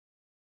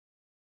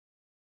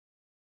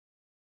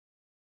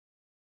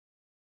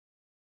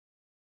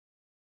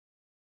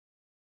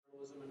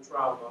journalism and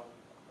trauma.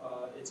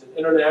 It's an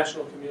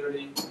international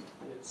community.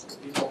 It's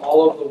people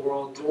all over the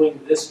world doing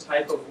this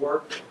type of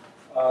work.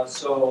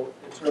 So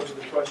in terms of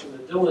the question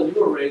that Dylan, you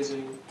were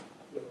raising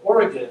with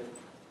Oregon,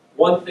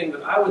 one thing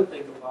that I would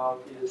think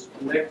about is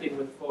connecting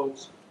with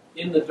folks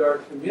in the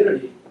DART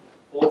community,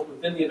 both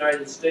within the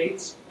United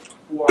States,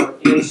 who are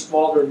in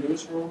smaller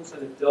newsrooms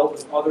and have dealt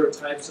with other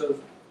types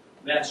of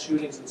mass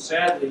shootings, and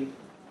sadly,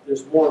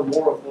 there's more and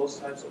more of those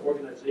types of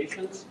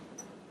organizations.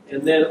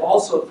 And then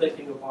also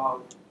thinking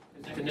about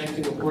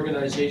connecting with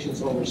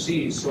organizations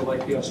overseas. So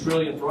like the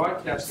Australian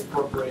Broadcasting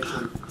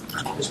Corporation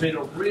has made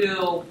a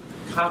real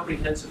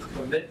comprehensive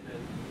commitment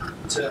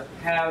to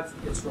have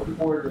its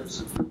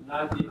reporters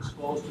not be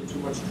exposed to too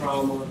much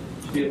trauma,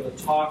 to be able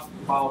to talk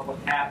about what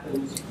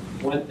happens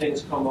when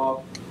things come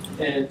up,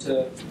 and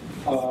to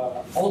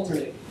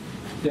alternate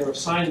their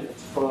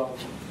assignments from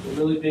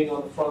really being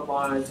on the front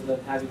lines and then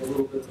having a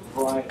little bit of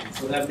variety.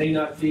 So that may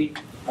not be,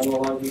 I know a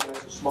lot of you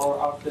guys are smaller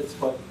outfits,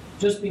 but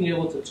just being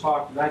able to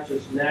talk not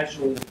just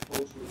nationally with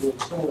folks who are doing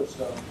similar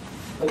stuff,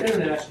 but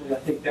internationally, I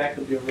think that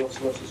could be a real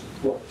source of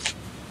support.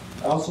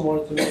 I also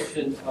wanted to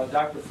mention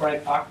Dr.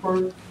 Frank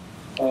Ochberg,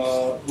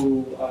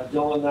 who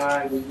Dylan and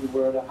I, we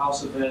were at a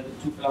house event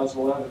in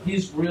 2011.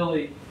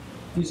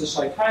 He's a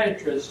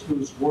psychiatrist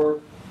whose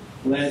work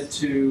led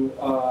to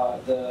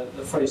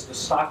the phrase the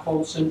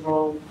Stockholm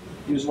Syndrome.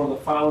 He was one of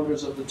the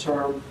founders of the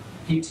term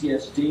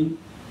PTSD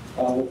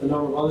with a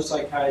number of other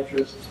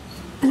psychiatrists.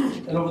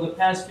 And over the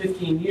past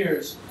 15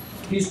 years,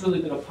 he's really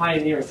been a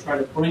pioneer in trying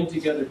to bring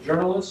together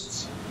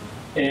journalists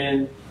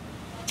and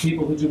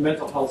people who do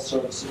mental health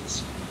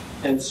services.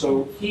 And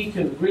so he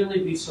can really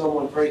be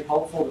someone very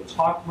helpful to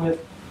talk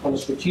with on a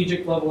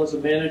strategic level as a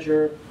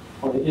manager,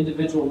 on an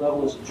individual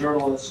level as a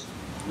journalist.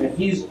 And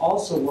he's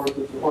also worked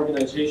with an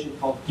organization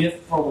called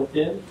Gift from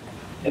Within.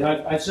 And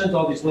I've sent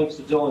all these links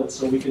to Dylan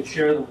so we can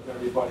share them with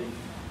everybody.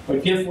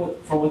 But Gift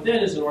from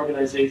Within is an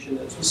organization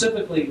that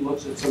specifically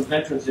looks at some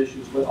veterans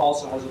issues, but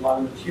also has a lot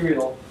of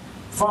material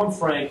from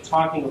Frank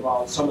talking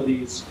about some of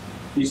these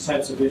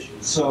types of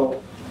issues.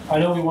 So I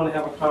know we want to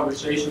have a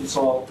conversation,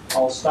 so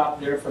I'll stop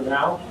there for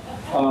now.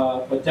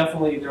 But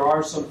definitely there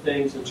are some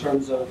things in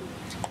terms of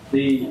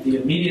the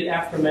immediate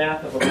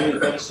aftermath of a really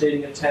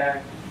devastating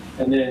attack,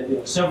 and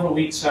then several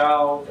weeks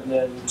out, and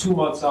then 2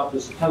 months out.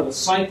 There's kind of a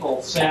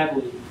cycle,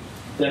 sadly,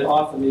 that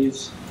often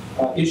these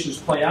issues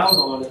play out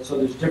on, and so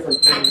there's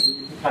different things that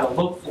you can kind of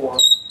look for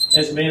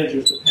as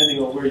managers depending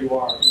on where you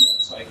are in that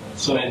cycle.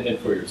 So and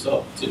for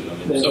yourself too.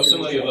 I mean, so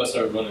many of us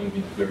are running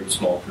very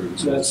small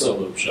crews with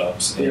solo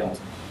shops, and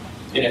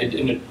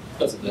it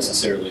doesn't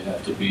necessarily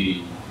have to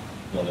be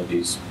one of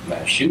these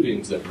mass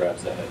shootings that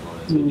grabs the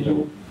headlines.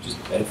 Mm-hmm. Just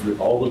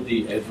all of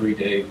the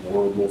everyday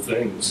horrible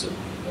things. And,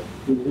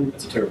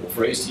 that's a terrible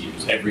phrase to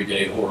use.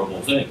 Everyday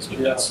horrible things, but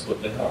that's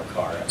what they are: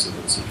 car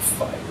accidents and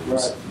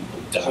fires,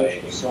 people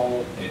dying, and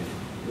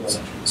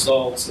sexual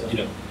assaults.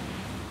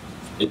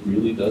 It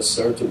really does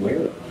start to wear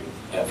on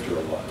you after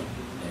a while,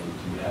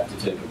 and you have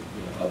to take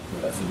a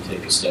breath and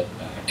take a step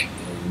back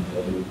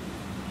and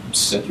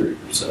center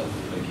yourself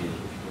again.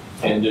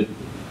 And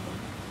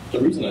the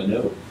reason I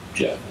know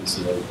Jeff is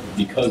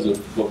because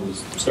of what was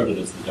started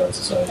as the DART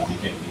Society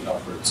became the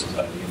Ochberg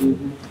Society.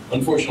 And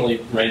unfortunately,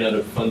 ran out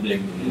of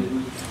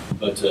funding,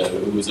 but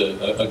it was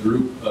a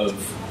group of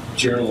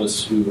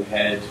journalists who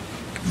had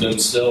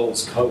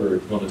themselves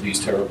covered one of these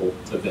terrible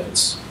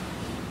events,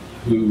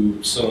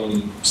 who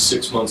some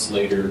 6 months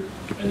later,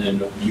 and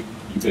then you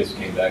guys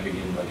came back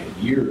again like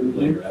a year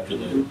later after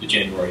the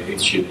January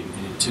 8th shooting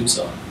in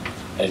Tucson,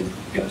 and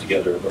got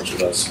together a bunch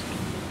of us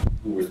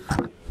who were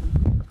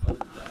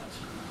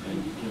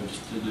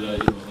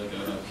like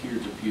a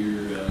peer-to-peer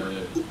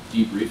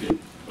debriefing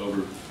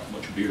over a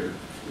bunch of beer,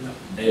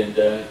 and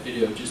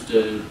just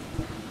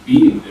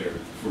being there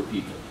for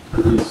people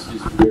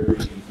is very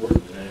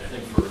important. And I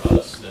think for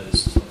us, that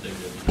is something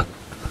that we're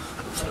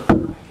kind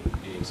of lacking,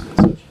 being in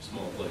such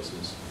small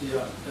places.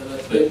 Yeah, and I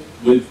think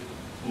with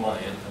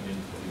Lion, I mean,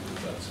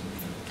 we've got some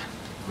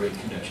great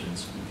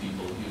connections with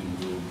people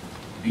who will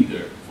be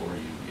there for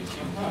you if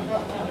you want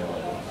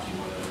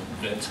to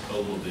vent a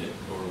little bit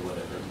or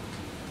whatever.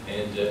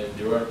 And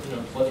there are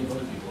plenty of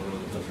other people around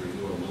the country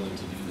who are willing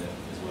to do that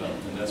as well.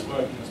 And that's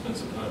why I spend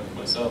some time with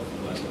myself in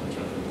the last time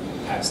trying to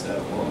pass that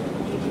along a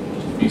little bit,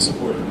 just to be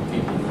supportive of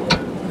people who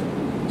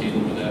are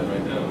dealing with that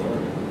right now in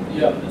Oregon.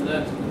 Yeah, and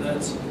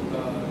that's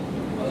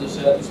I'll just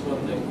add this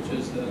one thing, which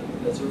is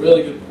that's a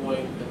really good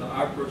point. And the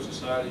Ochberg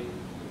Society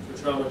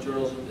for Trauma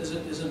Journalism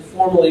isn't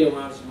formally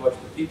around so much,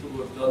 but people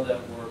who have done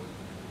that work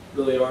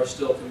really are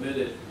still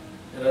committed.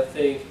 And I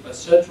think a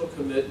central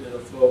commitment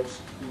of folks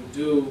who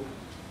do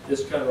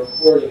this kind of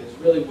reporting is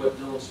really what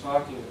Dylan's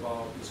talking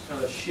about, is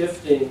kind of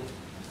shifting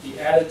the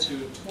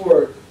attitude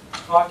toward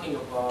talking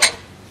about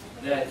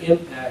that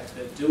impact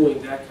that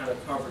doing that kind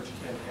of coverage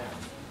can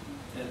have.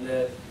 And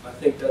that I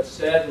think that's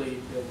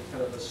sadly been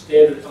kind of a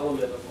standard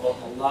element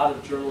of a lot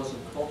of journalism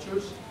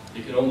cultures.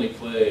 You can only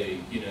play,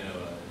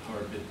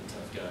 hard-bitten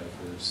tough guy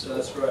for so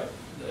that's right.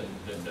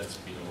 Then that's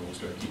when you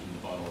start keeping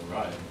the bottle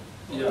alive.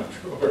 Yeah,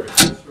 Sure.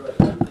 that's right.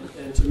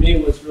 And to me,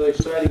 what's really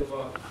exciting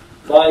about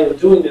Lion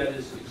doing that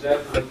is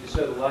exactly like you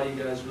said, a lot of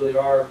you guys really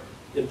are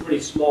in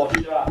pretty small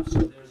shops, so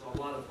there's a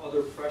lot of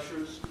other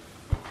pressures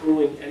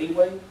accruing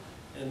anyway,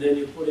 and then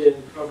you put in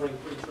covering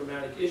pretty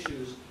traumatic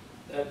issues,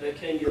 that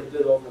can get a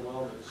bit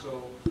overwhelming.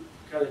 So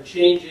kind of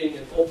changing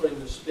and opening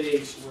the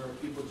space where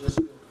people just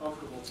feel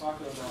comfortable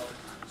talking about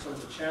some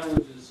of the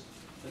challenges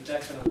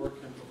that kind of work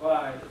can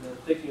provide, and then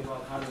thinking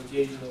about how to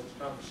engage in those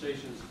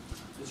conversations.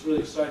 It's really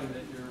exciting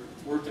that you're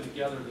working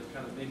together to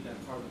kind of make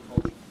that part of the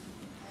culture.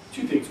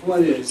 Two things.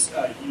 One is,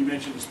 you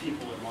mentioned there's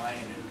people in line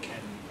who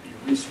can be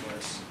a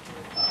resource.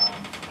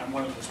 I'm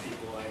one of those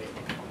people.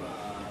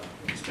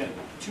 I spent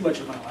too much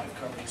of my life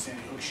covering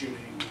Sandy Hook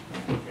shooting.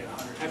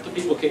 Half the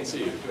people can't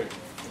see you.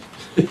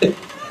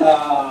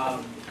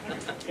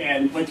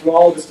 And went through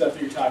all of the stuff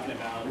that you're talking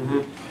about.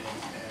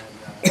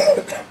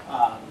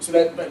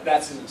 But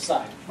that's an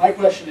aside. My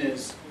question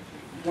is,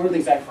 one of the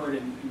things I've heard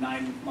in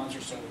 9 months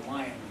or so with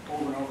Lion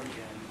over and over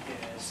again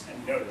is,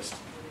 and noticed,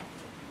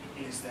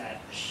 is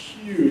that a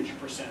huge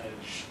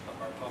percentage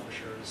of our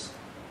publishers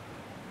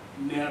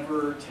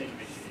never take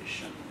a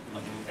vacation,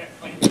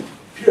 like,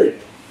 period.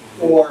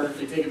 Or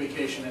they take a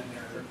vacation and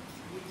they're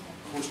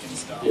posting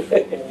stuff all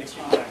the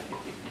time.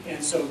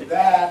 And so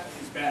that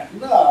is bad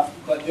enough,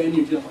 but then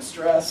you're dealing with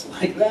stress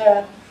like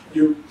that.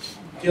 You're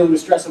dealing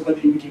with stress of whether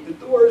you can keep the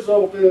doors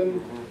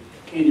open,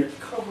 and you're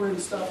covering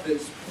stuff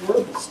that's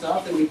horrible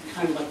stuff that we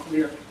kind of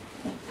like,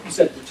 you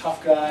said the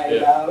tough guy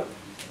about,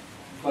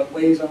 but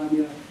weighs on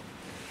you.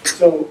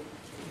 So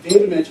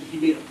David mentioned he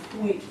made a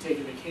point to take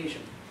a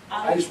vacation.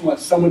 I just want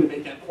someone to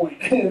make that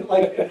point.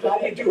 Like, how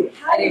do you do it?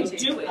 How do you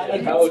do it? How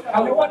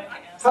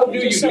do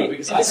you do it?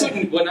 Because I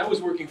couldn't, when I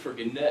was working for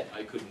Gannett,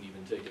 I couldn't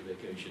even take a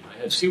vacation.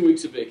 I had 2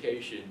 weeks of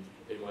vacation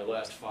in my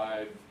last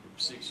 5 or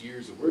 6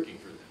 years of working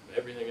for them.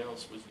 Everything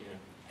else was,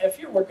 If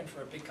you're working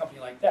for a big company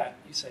like that,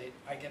 you say,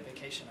 I get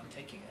vacation, I'm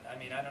taking it. I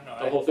mean, I don't know.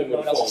 The whole thing I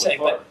don't know would what else to fall say,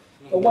 apart.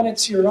 but when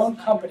it's your own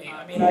company,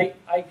 I mean,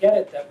 I get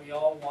it that we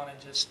all want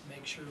to just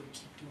make sure we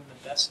keep doing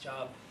the best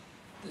job.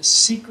 The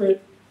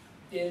secret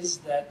is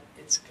that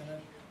it's going to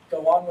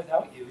go on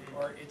without you,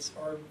 or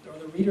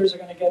the readers are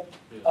going to get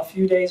a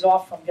few days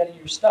off from getting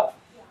your stuff.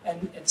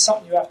 And it's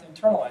something you have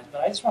to internalize.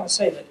 But I just want to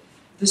say that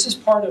this is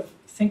part of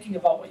thinking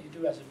about what you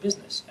do as a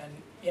business. And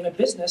in a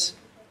business,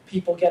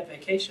 people get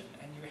vacation,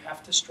 and you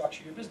have to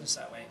structure your business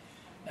that way.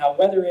 Now,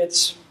 whether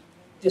it's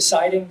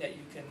deciding that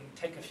you can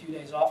take a few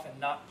days off and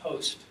not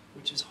post,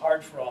 which is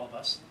hard for all of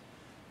us,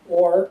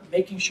 or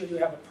making sure you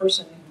have a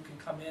person who can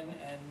come in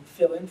and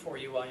fill in for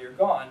you while you're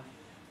gone,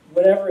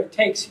 whatever it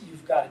takes,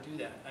 you've got to do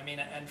that. I mean,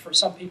 and for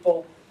some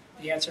people,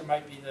 the answer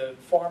might be the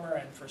former,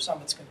 and for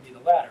some, it's going to be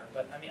the latter.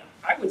 But I mean,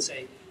 I would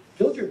say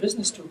build your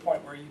business to a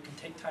point where you can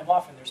take time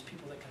off, and there's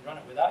people that can run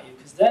it without you,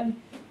 because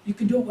then you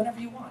can do it whenever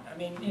you want. I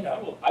mean,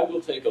 I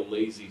will take a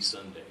lazy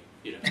Sunday,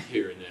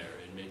 here and there,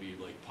 and maybe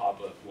like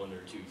pop up 1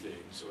 or 2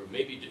 things, or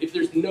maybe if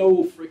there's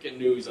no freaking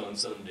news on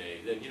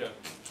Sunday, then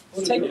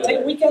well,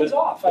 take weekends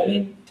off. I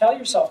mean, tell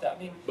yourself that. I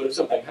mean, but if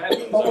something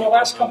happens, over the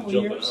last couple of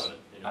jumping years, on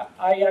it,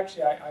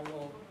 I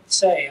will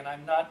say, and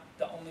I'm not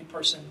the only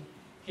person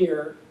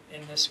here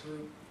in this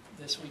group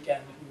this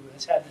weekend who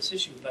has had this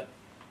issue, but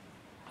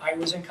I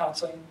was in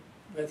counseling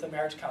with a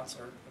marriage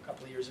counselor a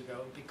couple of years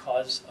ago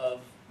because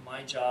of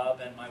my job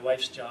and my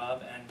wife's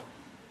job, and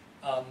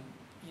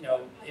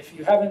if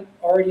you haven't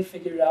already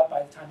figured it out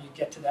by the time you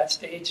get to that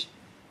stage,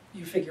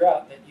 you figure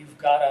out that you've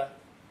got to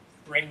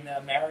bring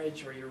the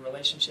marriage or your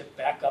relationship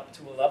back up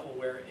to a level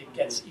where it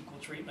gets equal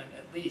treatment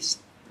at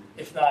least,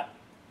 if not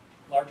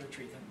larger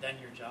treatment than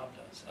your job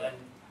does. And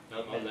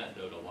on that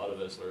note, a lot of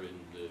us are in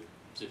the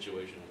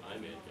situation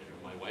I'm in.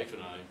 My wife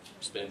and I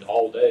spend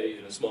all day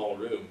in a small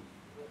room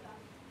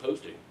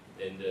posting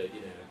and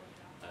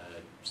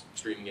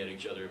screaming at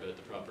each other about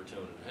the proper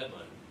tone in the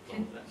headline.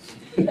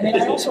 And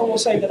then I also will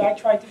say that I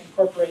tried to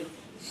incorporate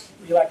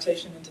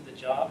relaxation into the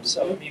job.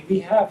 So, I mean, we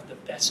have the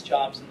best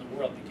jobs in the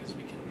world because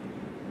we can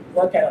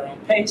work at our own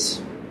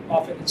pace.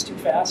 Often it's too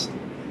fast,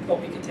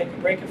 but we can take a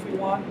break if we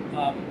want.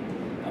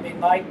 I mean,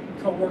 my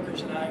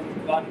coworkers and I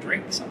would go out and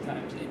drink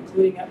sometimes,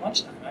 including at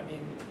lunchtime. I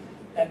mean,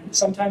 and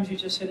sometimes you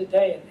just hit a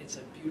day and it's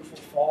a beautiful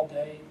fall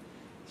day.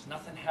 There's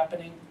nothing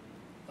happening.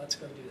 Let's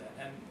go do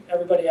that. And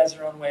everybody has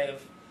their own way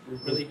of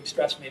relieving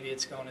stress. Maybe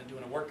it's going and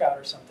doing a workout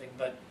or something,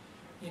 but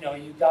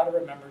you've got to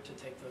remember to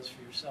take those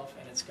for yourself,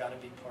 and it's got to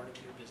be part of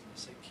your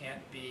business. It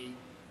can't be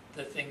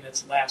the thing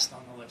that's last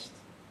on the list.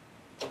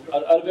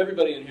 Out of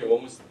everybody in here,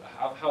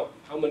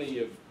 how many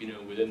of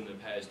within the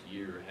past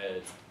year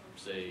had,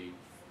 say,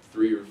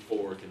 3 or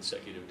 4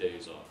 consecutive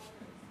days off?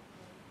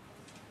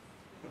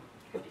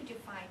 How did you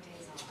find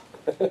days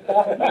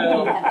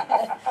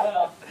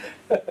off?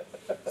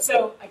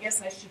 So I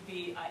guess I should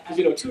be.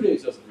 Because 2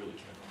 days doesn't really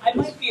count. I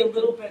might be a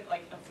little bit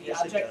like of the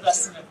object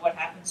lesson of what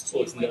happens to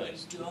you when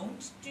nice. you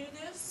don't do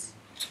this,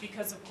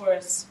 because of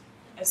course,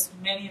 as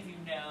many of you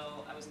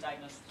know, I was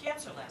diagnosed with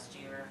cancer last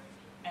year,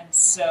 and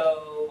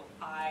so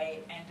I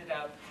ended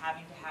up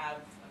having to have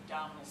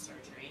abdominal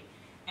surgery,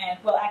 And,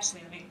 well,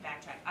 actually, let me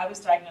backtrack. I was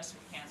diagnosed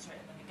with cancer,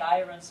 and then the guy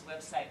who runs the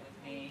website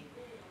with me,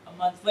 a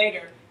month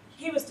later,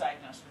 he was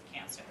diagnosed with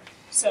cancer.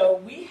 So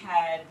we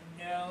had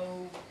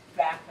no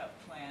backup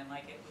plan.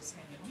 Like, it was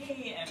him and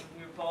me, and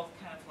we were both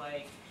kind of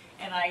like,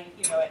 and I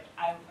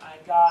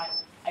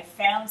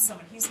found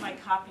someone, he's my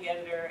copy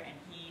editor, and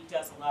he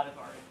does a lot of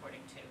our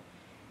reporting too.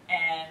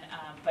 And,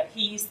 but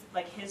he's,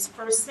 like, his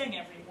first thing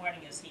every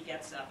morning is he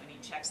gets up and he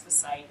checks the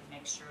site and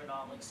makes sure it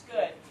all looks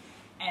good.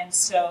 And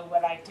so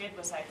what I did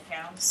was I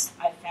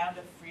found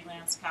a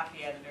freelance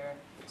copy editor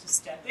to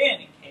step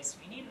in case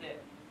we needed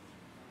it.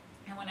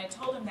 And when I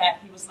told him that,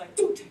 he was like,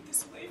 "Don't take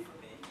this away from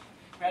me,"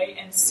 right?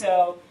 And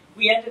so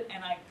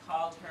and I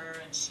called her,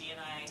 and she and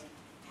I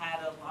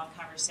had a long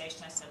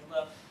conversation. I said,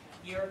 "Look,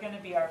 you're going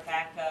to be our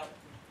backup.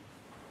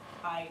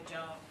 I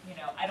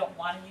don't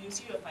want to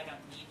use you if I don't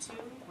need to.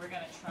 We're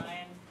going to try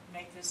and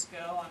make this go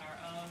on our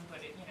own."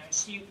 But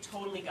she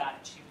totally got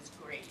it. She was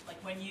great. Like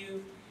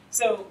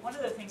so one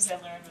of the things I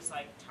learned was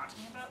like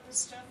talking about this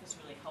stuff is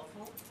really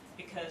helpful,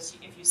 because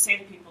if you say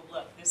to people,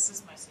 "Look, this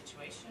is my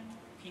situation,"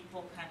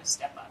 people kind of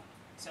step up.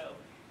 So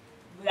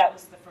that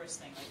was the first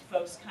thing. Like,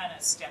 folks kind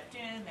of stepped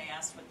in, they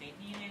asked what they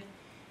needed,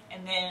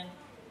 and then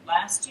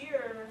last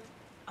year,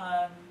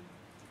 on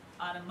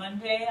a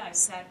Monday, I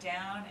sat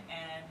down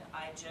and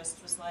I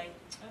just was like,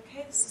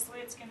 okay, this is the way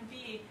it's going to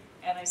be,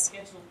 and I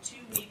scheduled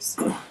 2 weeks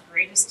of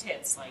greatest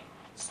hits, like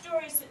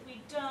stories that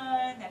we'd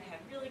done that had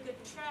really good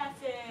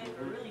traffic,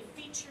 or really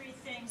featurey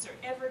things, or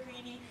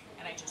evergreeny,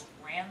 and I just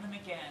ran them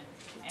again.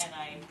 And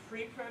I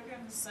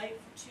pre-programmed the site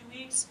for 2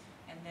 weeks,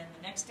 and then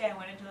the next day I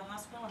went into the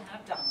hospital and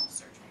had abdominal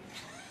surgery.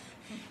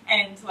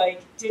 And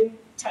didn't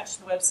touch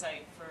the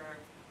website for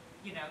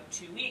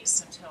 2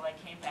 weeks until I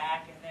came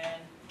back, and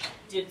then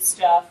did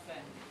stuff.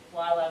 And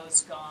while I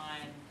was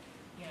gone,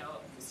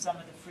 some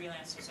of the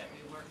freelancers that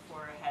we worked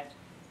for had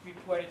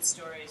reported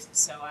stories, and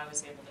so I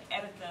was able to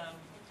edit them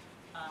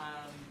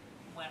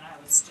when I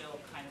was still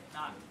kind of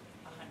not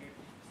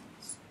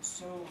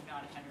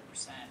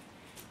 100%.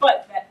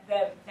 But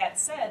that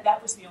said,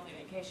 that was the only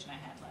vacation I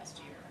had last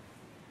year.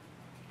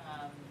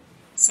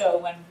 So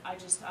when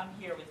I'm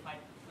here with my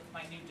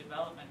new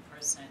development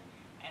person,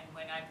 and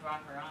when I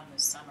brought her on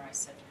this summer, I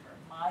said to her,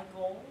 my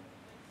goal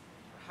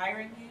for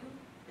hiring you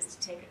is to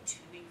take a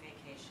 2-week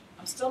vacation.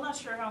 I'm still not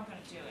sure how I'm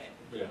going to do it,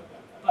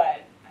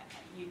 but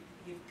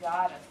you've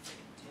got to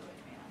freaking do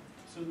it, man.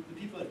 So the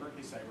people at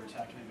Berkeley site were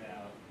talking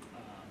about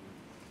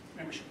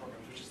membership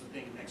programs, which is the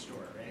thing next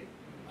door, right?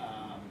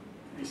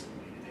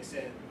 Recently, and they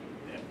said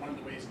that one of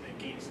the ways they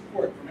gain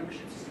support for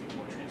memberships is to be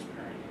more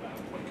transparent about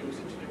what goes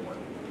into their work.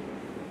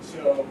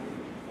 So,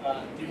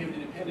 New Haven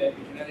Independent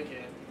in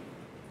Connecticut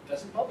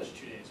doesn't publish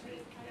 2 days a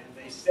week, and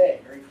they say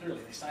very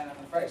clearly, they sign up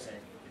on Friday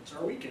saying, "It's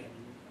our weekend.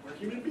 We're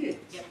human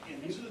beings,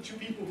 and these are the 2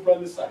 people who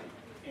run the site,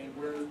 and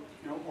we're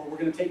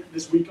going to take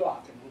this week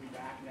off, and we'll be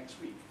back next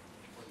week.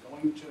 We're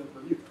going to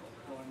Bermuda, or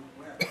we're going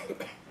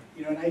wherever."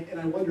 And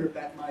I wonder if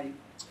that might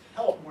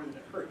help more than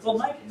it hurts. Well,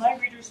 my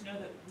readers know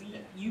that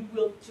you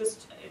will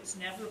just, it's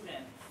never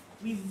been.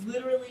 We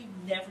literally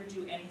never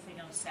do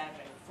anything on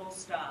Saturday, full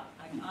stop.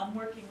 I'm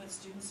working with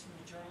students from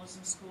the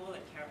journalism school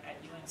at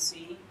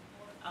UNC.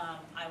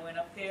 I went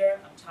up there,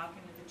 I'm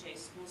talking to the J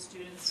School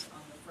students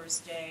on the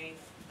first day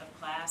of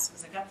class,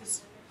 because I got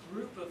this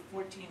group of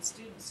 14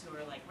 students who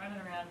are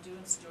running around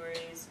doing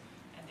stories,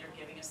 and they're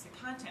giving us the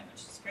content,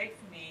 which is great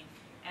for me.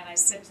 And I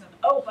said to them,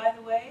 "Oh, by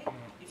the way,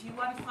 if you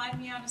want to find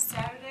me on a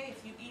Saturday,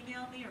 if you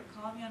email me or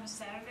call me on a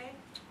Saturday,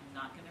 I'm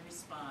not going to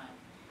respond."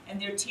 And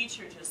their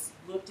teacher just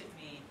looked at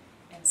me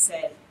and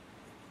said,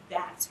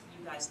 "That's what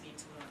you guys need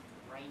to learn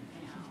right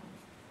now."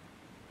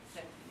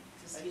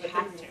 I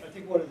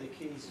think one of the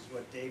keys is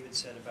what David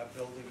said about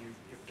building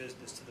your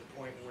business to the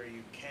point where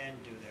you can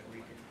do that, where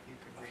you can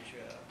reach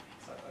a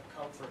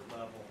comfort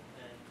level.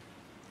 And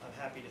I'm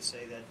happy to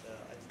say that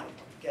I'm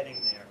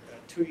getting there.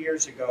 2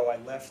 years ago, I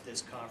left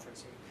this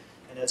conference,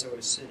 and as I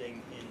was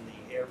sitting in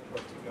the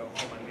airport to go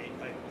home,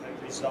 I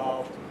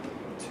resolved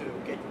to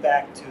get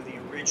back to the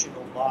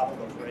original model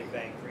of Ray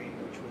Van Green,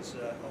 which was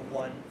a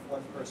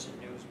one-person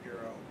news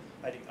bureau.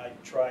 I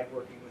tried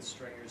working with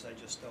stringers. I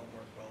just don't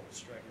work well with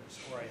stringers,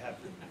 or I have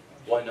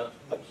Why not?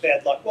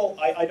 bad luck. Well,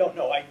 I don't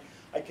know. I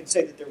can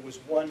say that there was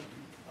one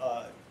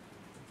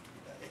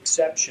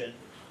exception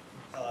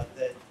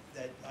that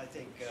I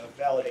think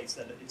validates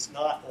that it's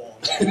not all.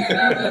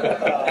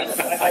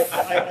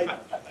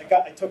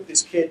 I took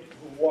this kid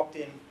who walked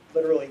in,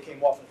 literally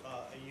came off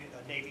a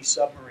Navy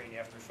submarine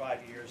after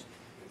 5 years,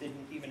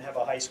 didn't even have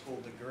a high school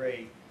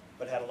degree,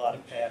 but had a lot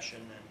of passion,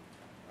 and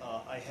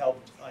I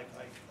helped, I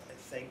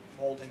think,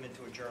 mold him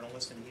into a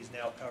journalist, and he's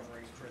now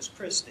covering Chris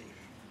Christie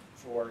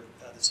for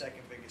the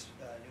second biggest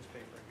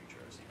newspaper in New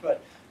Jersey.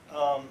 But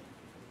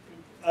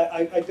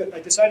I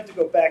decided to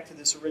go back to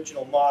this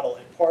original model,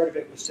 and part of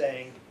it was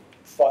saying,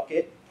 fuck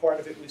it. Part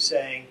of it was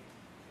saying,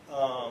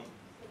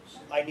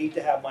 I need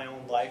to have my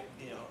own life.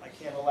 I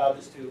can't allow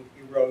this to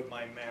erode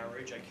my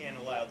marriage. I can't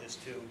allow this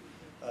to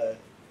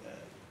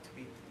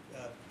be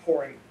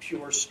pouring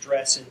pure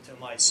stress into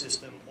my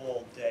system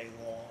all day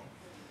long.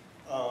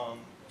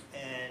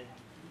 and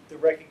the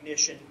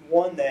recognition,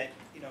 one, that,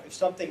 you know, if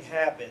something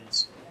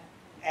happens,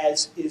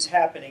 as is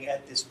happening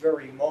at this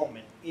very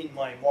moment in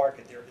my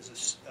market, there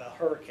is a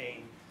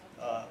hurricane,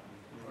 or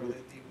the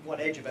one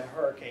edge of a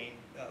hurricane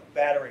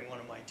battering one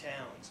of my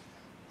towns.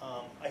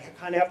 I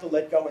kind of have to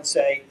let go and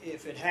say,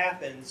 if it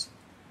happens,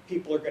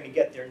 people are going to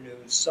get their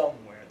news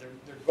somewhere.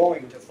 They're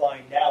going to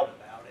find out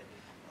about it.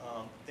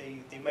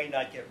 They may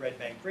not get red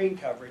bank green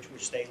coverage,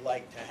 which they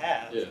like to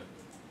have, Yeah.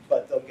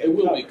 but they'll get It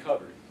will coverage. be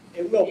covered.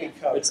 It will be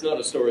covered. It's not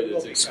a story It will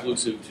that's be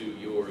exclusive to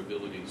your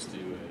abilities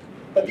to.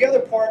 But the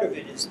other part of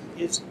it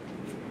is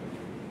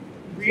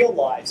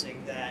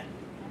realizing that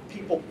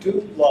people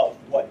do love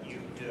what you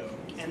do,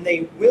 and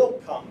they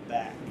will come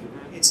back.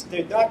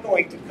 They're not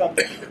going to come.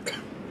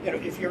 You know,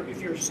 if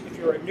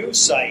you're a new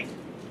site,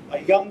 a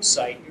young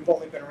site, you've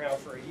only been around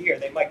for a year,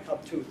 they might come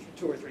two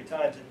or three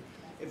times, and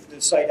if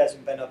the site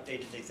hasn't been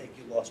updated, they think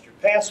you lost your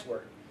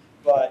password.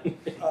 But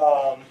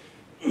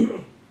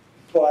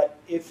but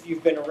if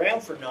you've been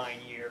around for 9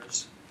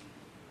 years,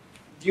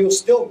 you'll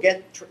still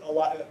get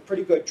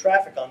pretty good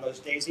traffic on those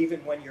days,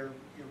 even when you're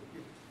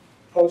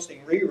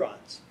posting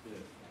reruns,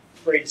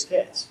 greatest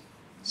hits.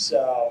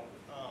 So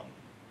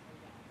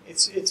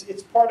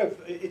it's part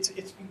of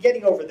it's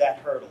getting over that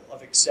hurdle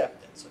of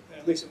acceptance.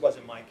 At least it was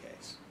in my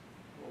case.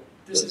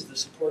 This is the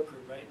support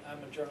group, right?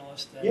 I'm a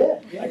journalist, and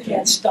Yeah. I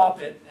can't stop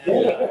it, and,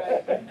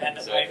 and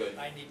Exactly.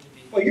 I need to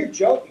be. Well, you're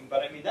joking,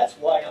 but I mean that's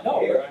why I'm No,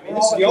 here. I mean we're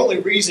this is all- the only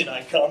reason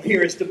I come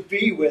here is to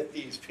be with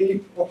these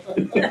people.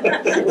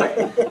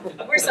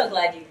 We're so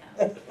glad you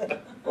come.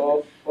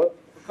 Well, a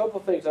couple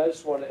of things I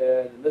just want to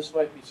add, and this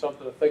might be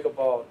something to think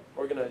about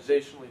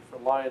organizationally for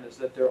Lion, is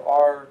that there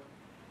are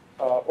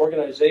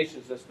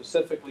organizations that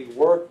specifically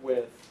work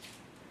with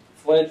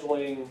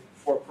fledgling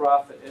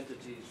for-profit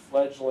entities,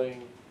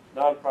 fledgling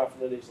nonprofit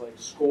entities like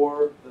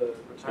SCORE, the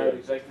retired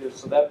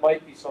executives. So that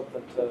might be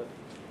something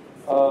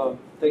to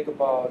think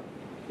about.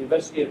 The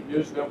Investigative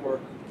News Network,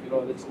 you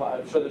know,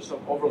 I'm sure there's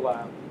some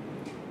overlap.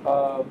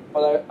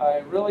 But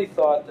I really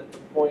thought that the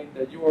point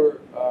that you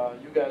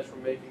guys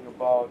were making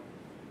about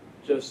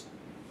just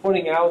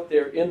putting out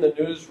there in the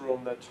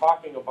newsroom that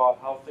talking about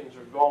how things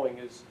are going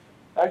is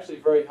actually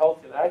very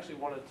healthy. And I actually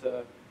wanted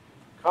to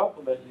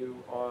compliment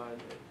you on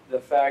the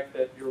fact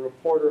that your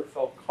reporter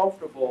felt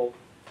comfortable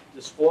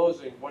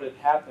disclosing what had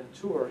happened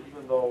to her,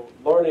 even though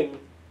learning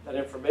that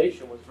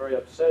information was very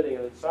upsetting.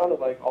 And it sounded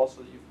like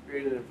also that you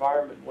created an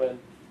environment when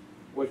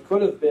what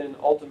could have been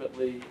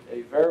ultimately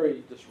a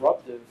very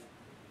disruptive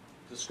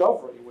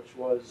discovery, which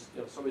was,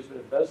 you know, somebody's been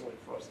embezzling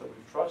for us that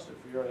we've trusted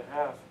for a year and a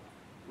half,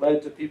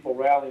 led to people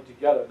rallying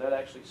together. And that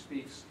actually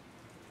speaks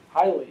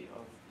highly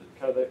of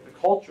the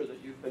culture that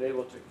you've been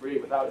able to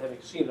create without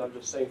having seen it. I'm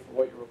just saying from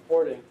what you're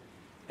reporting.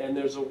 And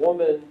there's a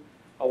woman,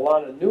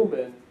 Alana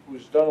Newman,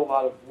 who's done a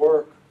lot of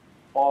work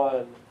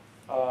on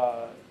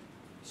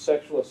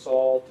sexual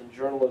assault and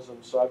journalism.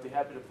 So I'd be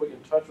happy to put you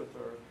in touch with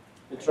her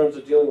in terms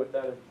of dealing with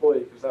that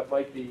employee, because that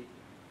might be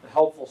a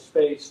helpful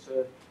space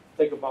to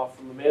think about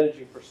from a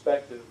managing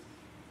perspective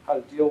how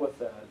to deal with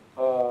that.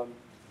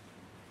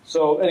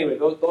 So anyway,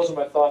 those are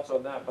my thoughts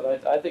on that.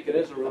 But I think it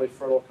is a really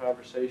fertile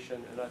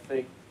conversation, and I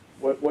think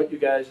what you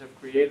guys have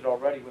created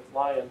already with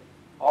Lion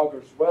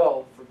augurs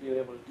well for being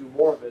able to do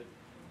more of it.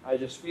 I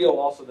just feel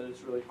also that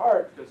it's really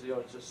hard because, you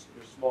know, it's just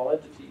you're small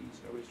entities,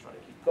 everybody's trying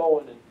to keep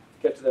going and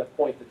get to that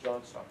point that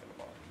John's talking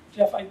about.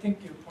 Jeff, I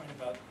think your point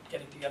about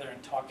getting together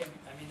and talking,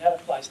 I mean, that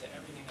applies to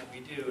everything that we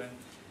do. And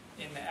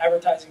in the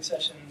advertising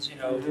sessions, you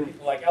know,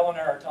 people like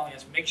Eleanor are telling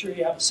us, make sure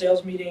you have a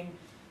sales meeting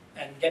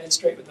and get it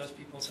straight with those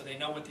people so they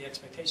know what the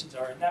expectations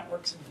are. And that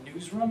works in the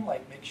newsroom,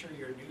 like make sure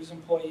your news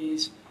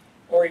employees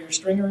or your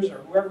stringers or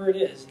whoever it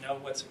is know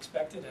what's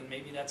expected. And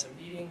maybe that's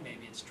a meeting,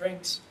 maybe it's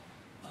drinks.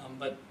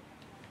 But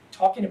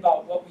talking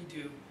about what we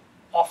do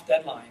off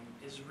deadline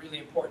is really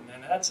important.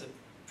 And that's a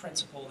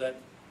principle that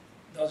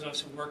those of us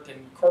who worked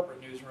in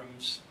corporate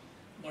newsrooms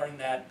learn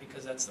that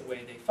because that's the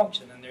way they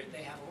function. And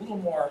they have a little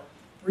more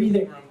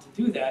breathing room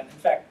to do that. In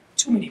fact,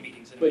 too many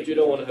meetings. But you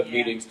don't want to have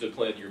meetings to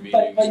plan your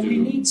meetings, but we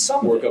need to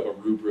something. work up a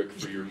rubric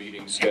for your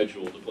meeting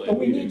schedule to plan But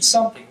we need meetings.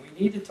 something. We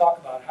need to talk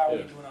about how are we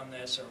Yeah. doing on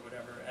this or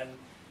whatever. And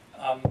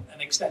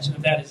an extension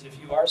of that is if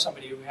you are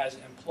somebody who has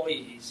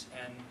employees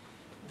and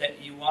that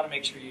you want to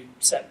make sure you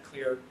set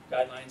clear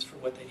guidelines for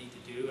what they need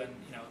to do. And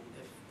you know,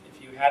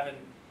 if you haven't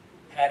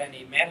had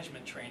any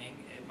management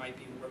training, it might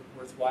be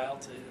worthwhile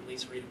to at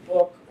least read a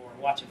book or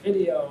watch a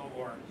video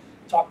or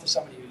talk to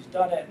somebody who's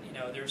done it. You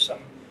know, there's some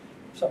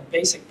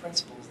basic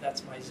principles.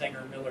 That's my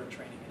Zenger-Miller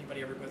training.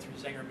 Anybody ever go through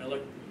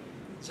Zenger-Miller?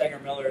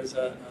 Zenger-Miller is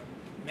a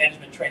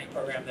management training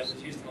program that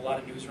was used in a lot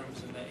of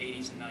newsrooms in the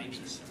 80s and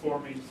 90s.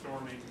 Forming,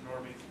 storming,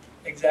 norming.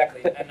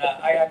 Exactly. And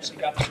I actually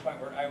got to the point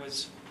where I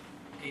was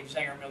a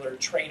Zenger-Miller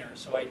trainer,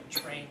 so I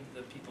trained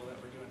the people that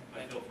were doing it.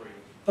 I feel for you.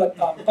 But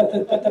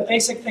the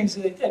basic things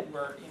that they did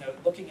were, you know,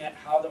 looking at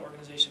how the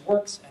organization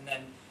works, and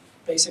then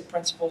basic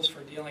principles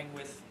for dealing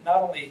with not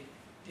only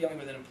dealing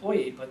with an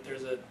employee, but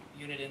there's a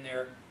unit in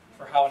there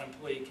for how an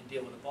employee can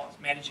deal with a boss,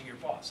 managing your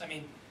boss. I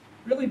mean,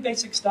 really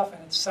basic stuff,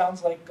 and it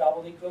sounds like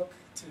gobbledygook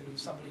to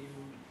somebody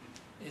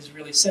who is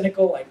really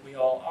cynical, like we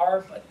all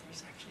are, but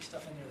there's actually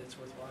stuff in there that's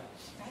worthwhile.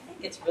 I think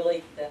it's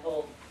really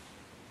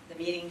the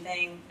meeting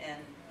thing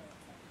and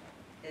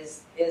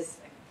is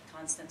a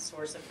constant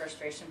source of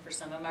frustration for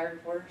some of my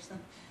reporters.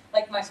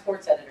 Like my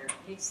sports editor,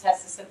 he just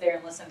has to sit there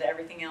and listen to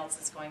everything else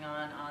that's going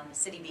on the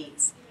city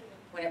beats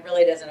when it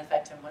really doesn't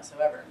affect him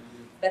whatsoever.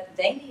 But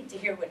they need to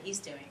hear what he's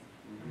doing.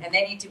 And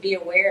they need to be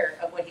aware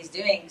of what he's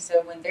doing,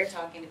 so when they're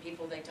talking to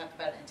people, they talk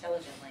about it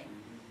intelligently.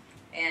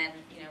 And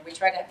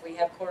we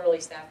have quarterly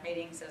staff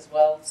meetings as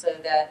well, so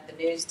that the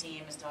news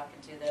team is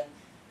talking to the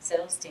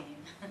sales team,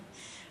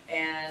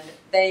 and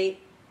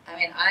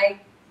I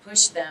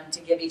push them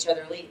to give each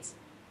other leads.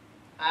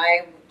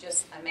 I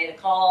made a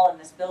call in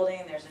this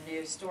building. There's a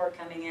new store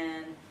coming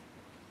in,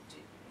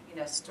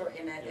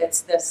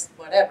 it's this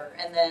whatever,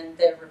 and then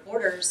the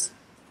reporters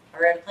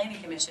are at a planning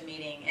commission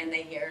meeting and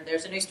they hear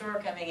there's a new store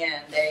coming in,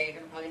 they're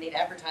going to probably need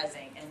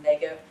advertising, and they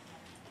go,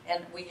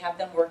 and we have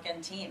them work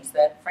in teams.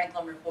 That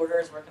Franklin reporter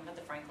is working with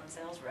the Franklin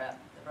sales rep,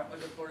 the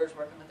Brentwood reporter is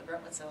working with the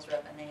Brentwood sales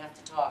rep, and they have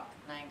to talk,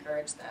 and I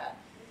encourage that.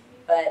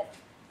 But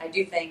I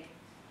do think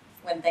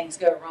when things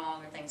go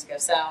wrong or things go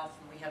south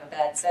and we have a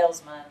bad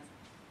sales month,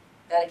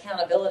 that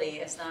accountability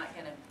is not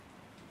going to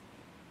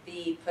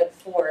be put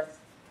forth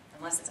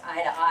unless it's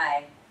eye to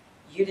eye.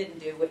 You didn't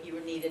do what you were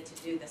needed to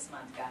do this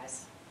month,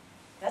 guys.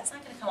 That's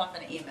not going to come off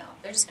in an email.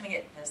 They're just going to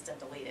get pissed and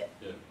delete it.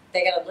 Yeah.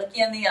 They got to look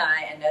you in the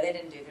eye and know they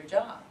didn't do their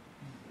job.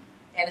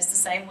 And it's the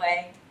same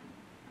way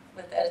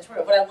with the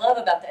editorial. What I love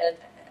about the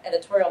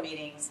editorial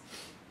meetings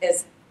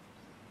is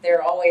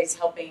they're always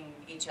helping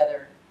each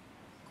other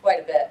quite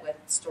a bit with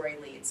story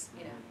leads.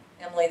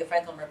 Emily, the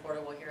Franklin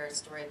reporter, will hear a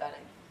story about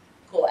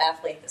a cool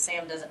athlete that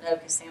Sam doesn't know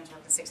because Sam's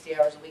working 60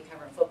 hours a week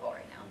covering football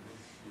right now.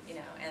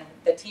 And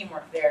the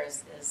teamwork there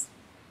is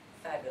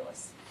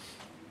fabulous.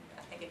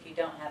 I think if you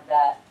don't have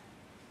that,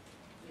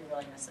 you're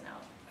really missing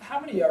out. How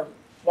many are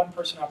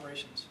one-person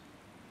operations?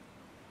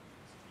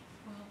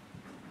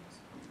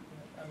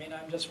 I mean,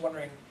 I'm just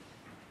wondering,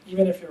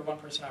 even if you're a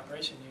one-person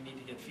operation, you need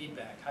to get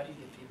feedback. How do you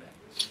get feedback?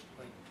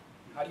 Like,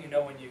 how do you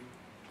know when you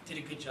did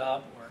a good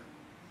job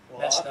or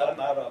messed up? I'm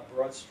out on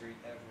Broad Street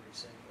every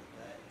single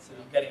day. So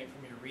you're getting it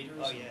from your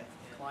readers and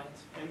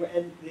clients?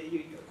 And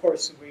of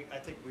course, I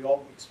think we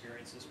all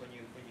experience this when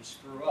you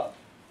screw up.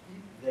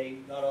 They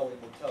not only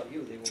will tell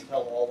you, they will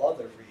tell all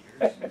other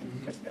readers.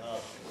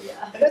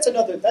 And that's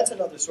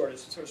another sort of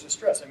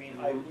stress. I mean,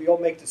 we all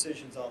make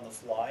decisions on the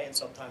fly, and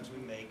sometimes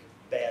we make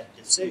bad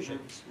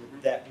decisions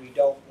that we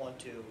don't want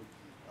to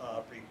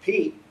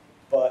repeat,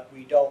 but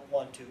we don't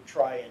want to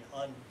try and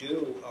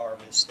undo our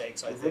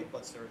mistakes. I think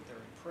once they're in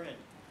print,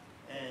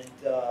 and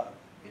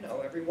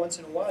every once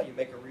in a while you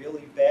make a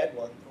really bad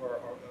one, or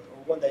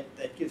one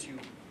that gives you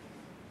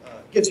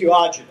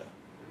agita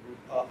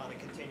on a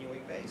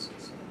continuing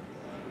basis.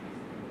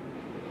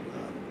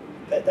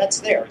 That's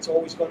there. It's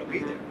always going to be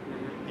there.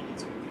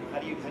 And how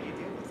do you deal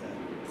with that?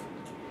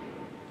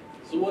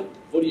 So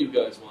what do you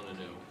guys want to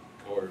know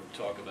or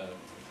talk about?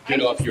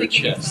 Get off your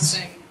chests.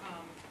 Something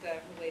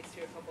that relates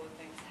to a couple of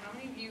things. How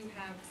many of you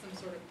have some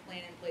sort of plan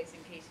in place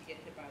in case you get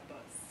hit by a bus?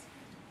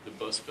 The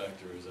bus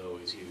factor is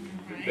always huge.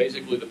 Right.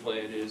 Basically, the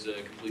plan is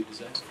a complete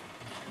disaster.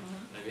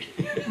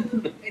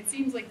 It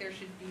seems like there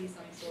should be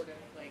some sort of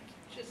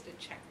just a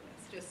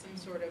checklist, just some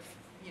sort of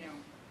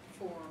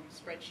form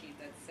spreadsheet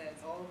that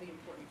says all the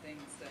important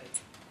things that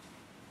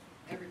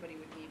everybody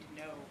would need to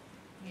know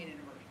in an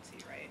emergency,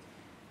 right?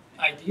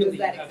 Ideally,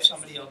 you have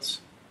somebody else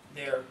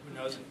there who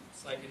knows it.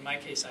 It's like in my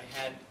case, I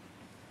had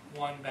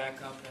one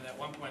backup, and at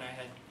one point I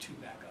had two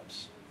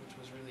backups, which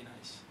was really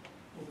nice.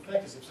 Well, the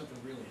fact is, if something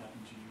really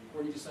happened to you,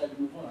 or you decide to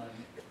move on,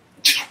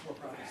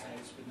 for-profit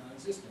sites would not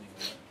exist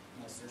anymore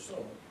unless they're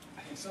sold.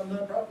 And some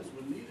nonprofits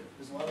wouldn't either.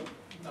 There's a lot of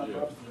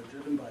nonprofits that are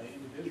driven by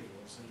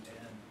individuals, and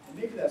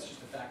maybe that's just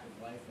a fact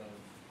of life of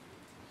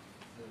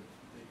the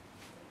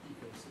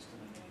ecosystem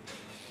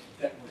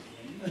that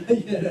we're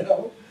in.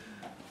 Well,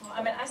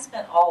 I mean, I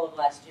spent all of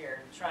last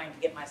year trying to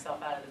get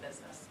myself out of the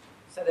business,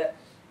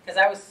 because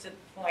I was to the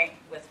point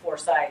with 4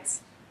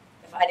 sites.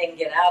 If I didn't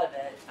get out of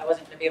it, I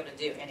wasn't going to be able to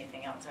do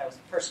anything else. I was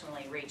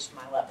personally reached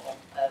my level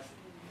of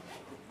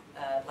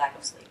lack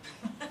of sleep.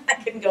 I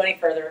couldn't go any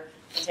further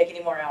and take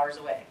any more hours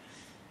away.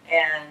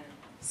 And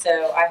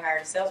so I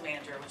hired a sales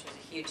manager, which was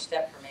a huge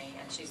step for me,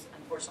 and she's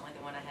unfortunately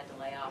the one I had to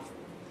lay off.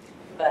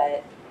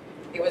 But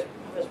it was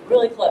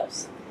really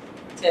close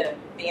to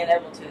being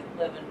able to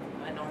live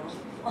in a normal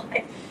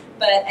life.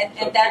 But I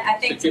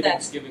think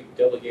that's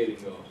delegating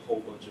a whole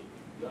bunch of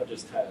not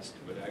just tasks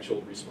but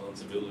actual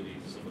responsibility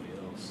to somebody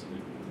else.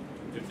 And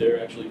if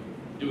they're actually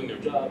doing their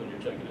job and you're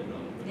checking in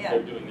on them, if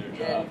they're doing their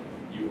job,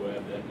 you will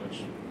have that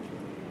much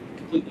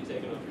completely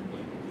taken off your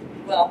plate.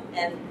 Well,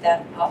 and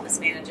that office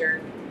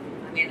manager,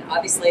 I mean,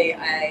 obviously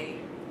I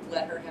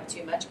let her have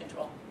too much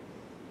control.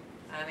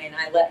 I mean,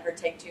 I let her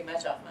take too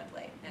much off my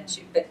plate, and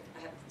but I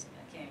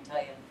can't even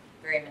tell you,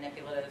 very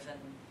manipulative and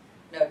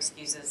no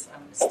excuses.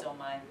 I'm still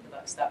the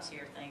buck stops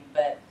here thing,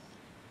 but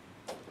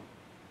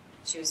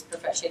she was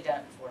perfect. She had done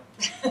it before.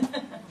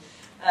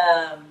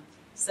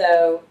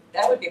 So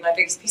that would be my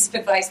biggest piece of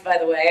advice, by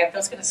the way. I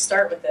was going to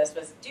start with this,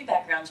 was do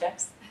background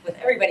checks with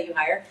everybody you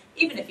hire,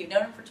 even if you've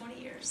known them for 20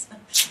 years.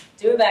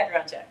 Do a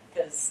background check,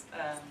 because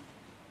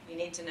you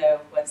need to know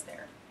what's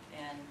there.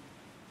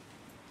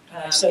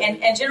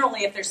 And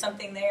generally, if there's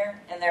something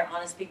there and they're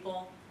honest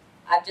people,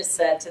 I've just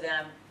said to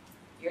them,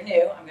 you're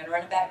new, I'm going to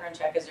run a background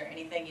check. Is there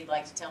anything you'd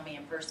like to tell me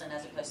in person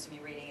as opposed to me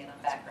reading it on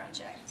background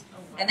check?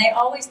 And they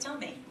always tell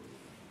me.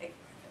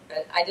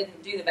 But I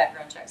didn't do the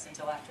background checks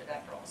until after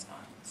that girl was gone.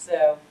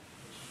 So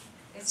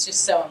it's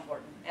just so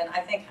important. And I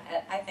think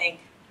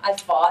I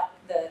fought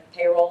the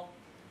payroll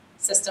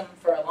system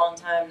for a long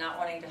time, not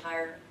wanting to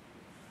hire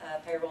a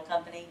payroll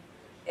company.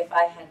 If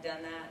I had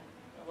done that,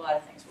 a lot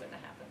of things wouldn't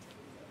have happened.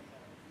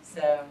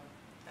 So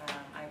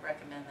I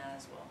recommend that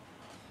as well.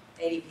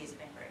 ADP's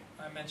been great.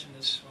 I mentioned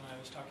this when I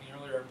was talking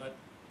earlier, but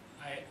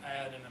I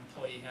had an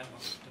employee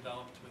handbook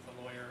developed with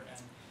a lawyer,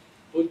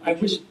 and I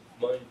wish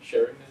mind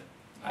sharing that?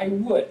 I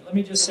would. Let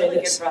me just It's a say really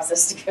this. good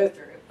process to go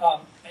through.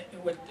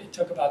 It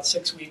took about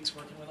 6 weeks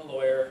working with a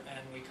lawyer, and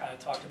we kind of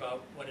talked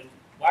about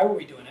why were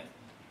we doing it,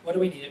 what do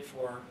we need it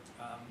for,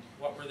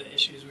 what were the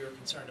issues we were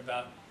concerned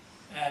about,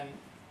 and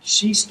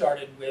she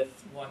started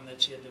with one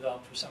that she had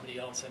developed for somebody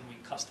else, and we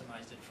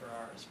customized it for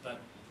ours. But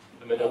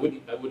I mean, I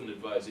wouldn't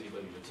advise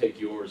anybody to take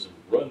yours and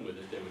run with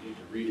it. They would need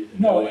to read it and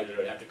No, know it, and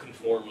they'd have to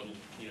conform with,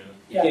 you know.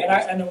 you yeah, can't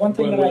just and the one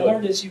thing run that I with it.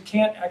 learned is you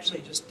can't actually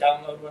just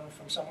download one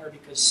from somewhere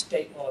because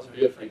state laws are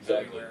Yeah, different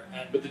exactly. everywhere.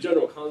 And But the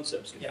general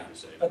concepts can Yeah, be the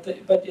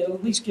same. but it'll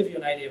at least give you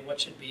an idea of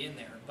what should be in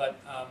there. But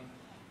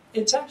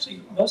it's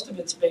actually, most of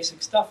it's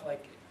basic stuff.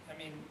 Like, I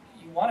mean,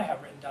 you want to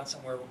have written down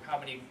somewhere how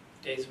many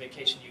days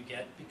vacation you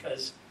get,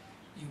 because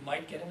you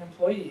might get an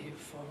employee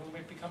for whom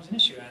it becomes an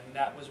issue. And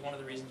that was one of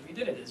the reasons we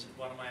did it, is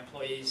one of my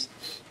employees,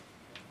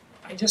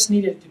 I just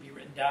needed it to be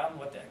written down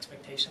what the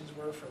expectations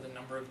were for the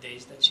number of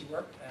days that she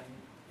worked. And,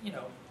 you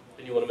know.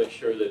 And you want to make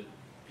sure that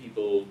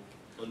people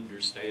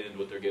understand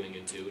what they're getting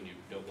into, and you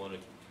don't want to,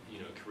 you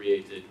know,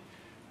 create it,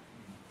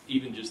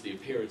 even just the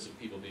appearance of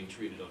people being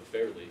treated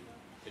unfairly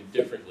and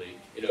differently.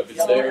 You know, if it's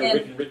Yeah, there,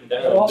 and written it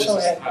down, also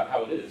this is had-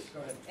 how it is.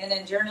 Go ahead. And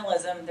in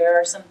journalism, there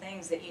are some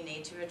things that you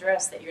need to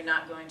address that you're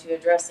not going to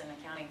address in an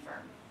accounting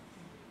firm.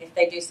 If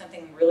they do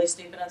something really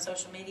stupid on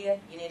social media,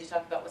 you need to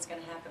talk about what's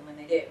going to happen when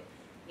they do.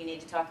 You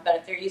need to talk about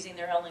if they're using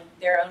their own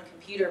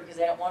computer because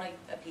they don't want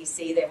a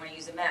PC, they want to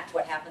use a Mac.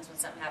 What happens when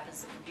something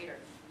happens to the computer?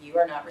 You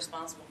are not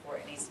responsible for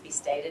it. It needs to be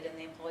stated in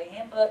the employee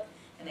handbook,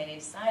 and they need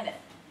to sign it.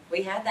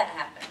 We had that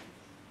happen.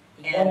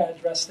 You want to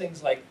address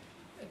things like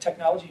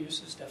technology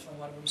use is definitely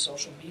one of them,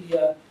 social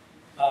media,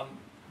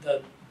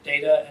 the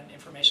data and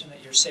information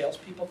that your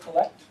salespeople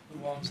collect,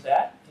 who owns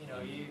that? You know,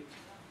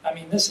 I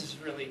mean, this is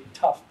really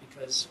tough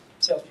because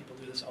salespeople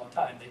do this all the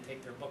time. They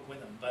take their book with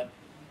them, but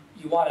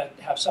you want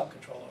to have some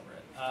control over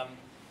it.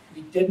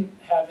 We didn't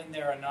have in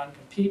there a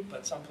non-compete,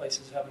 but some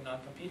places have a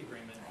non-compete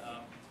agreement.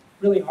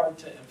 Really hard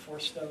to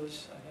enforce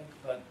those, I think,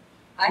 but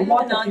I we have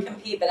want a the people-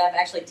 non-compete, but I've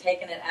actually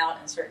taken it out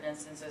in certain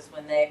instances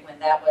when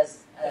that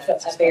was If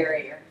that's a a standard.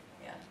 barrier.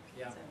 Yeah.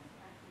 Yeah. So.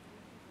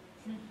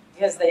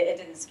 Because it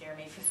didn't scare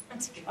me for them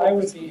to go. I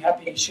would be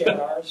happy to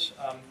share ours.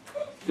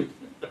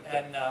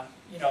 And,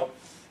 you know,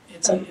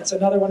 it's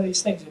another one of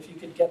these things. If you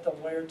could get the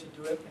lawyer to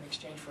do it in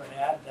exchange for an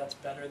ad, that's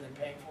better than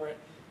paying for it.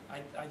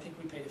 I think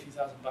we paid a few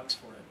 $1,000s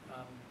for it.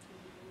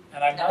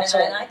 And I'm not so...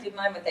 And I did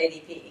mine with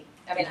ADP.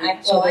 I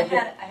mean, So I they did-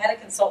 had a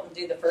consultant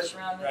do the first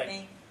round with Right.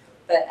 me,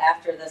 but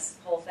after this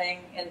whole thing,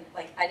 and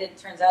like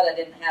turns out I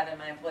didn't have in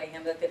my employee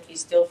handbook, if you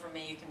steal from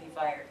me, you can be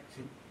fired.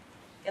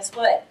 Guess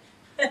what?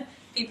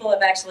 People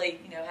have actually,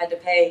 had to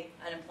pay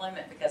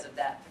unemployment because of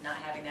that, for not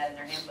having that in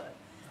their handbook.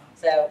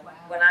 So Wow.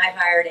 when I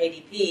hired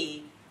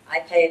ADP, I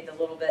paid the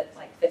little bit,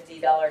 like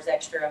 $50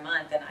 extra a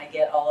month, and I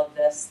get all of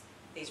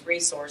these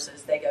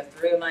resources. They go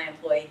through my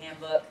employee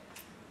handbook.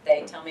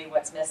 They tell me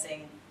what's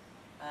missing.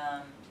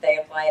 They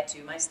apply it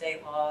to my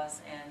state laws,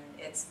 and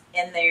it's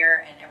in there,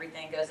 and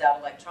everything goes out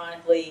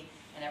electronically,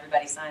 and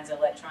everybody signs it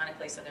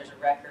electronically, so there's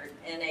a record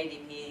in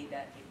ADP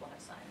that people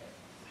have signed it.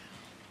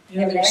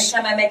 You know, And every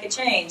time I make a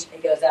change,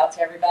 it goes out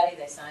to everybody,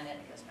 they sign it, and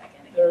it goes back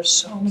in again. there are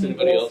so Does many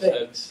anybody little else have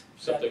things.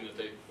 something that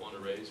they want to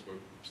raise? We're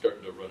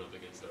starting to run up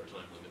against our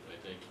time limit, I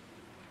think.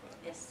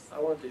 Yes. I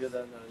wanted to hear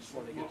that, and I just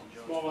wanted to get to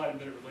John. Small item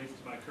that it relates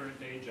to my current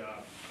day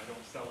job. I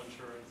don't sell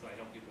insurance, I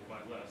help people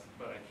buy less,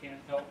 but I can't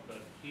help but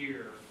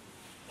hear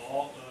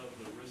all of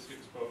the risk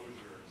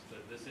exposures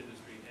that this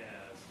industry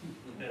has,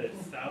 that it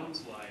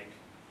sounds like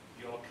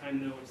you all kind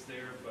of know it's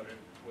there, but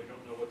we don't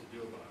know what to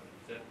do about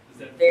it.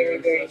 Is that Very, fair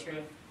very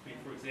assessment? I mean,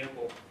 for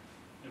example,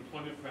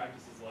 employment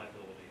practices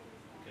liability,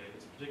 okay,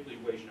 it's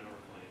particularly wage and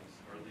hour claims,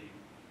 are the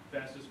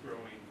fastest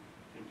growing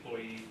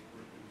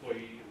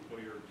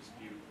employee-employer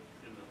dispute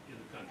in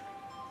the country.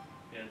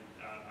 And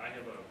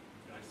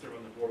I serve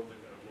on the board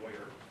with a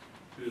lawyer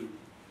who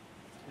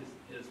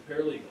is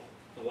paralegal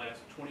the last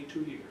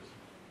 22 years,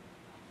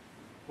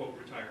 quote,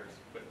 retires,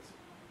 quits.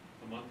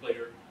 A month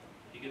later,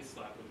 he gets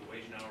slapped with a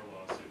wage and hour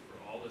lawsuit for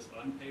all this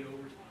unpaid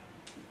overtime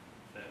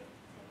that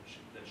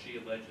she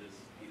alleges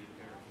he didn't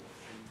pay her for.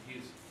 And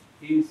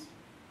he's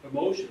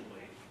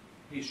emotionally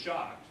he's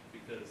shocked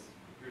because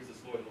here's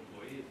this loyal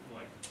employee,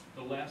 like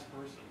the last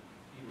person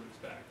he would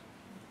expect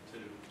to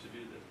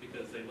do this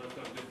because they left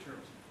on good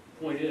terms.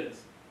 Point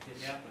is, it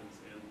happens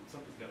and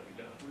something's got to be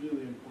done.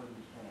 Really important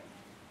point.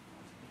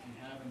 If you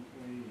have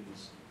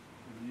employees,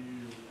 the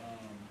new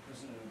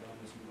president of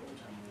this new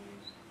overtime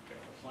rules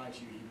apply to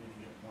you even if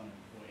you have one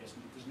employee.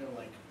 There's no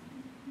like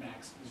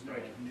max, there's no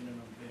like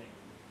minimum thing.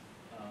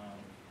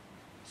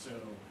 So.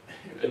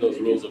 And those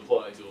rules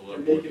apply to a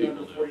lot more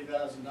people now.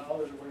 $40,000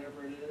 or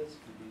whatever it is.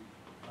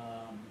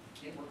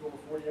 Can't work over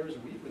 40 hours a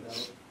week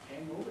without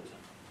paying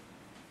overtime.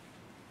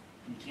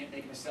 You can't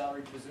make it a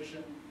salaried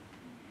position.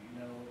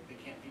 They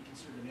can't be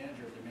considered a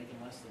manager if they're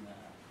making less than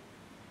that.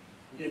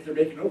 If they're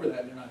making over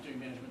that and they're not doing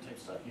management type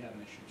stuff, you have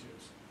an issue too.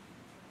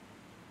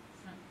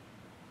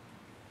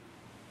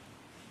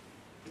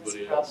 That's a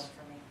Anybody problem else?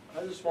 for me.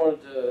 I just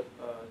wanted to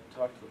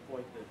talk to the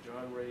point that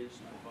John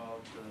raised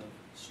about the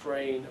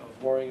strain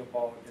of worrying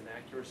about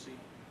inaccuracy,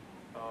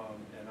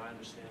 and I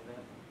understand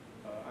that.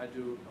 I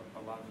do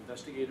a lot of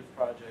investigative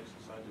projects,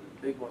 so I did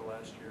a big one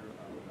last year.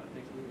 I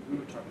think we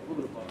were talking a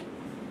little bit about it.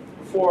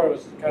 Before, it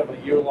was kind of a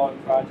year-long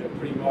project,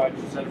 pretty much,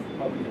 Center for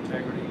Public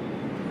Integrity.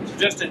 So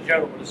just in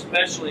general, but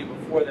especially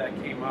before that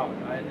came out,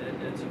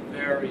 it's a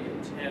very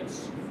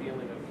intense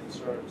feeling of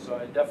concern. So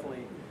I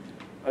definitely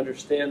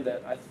understand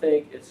that. I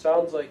think it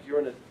sounds like you're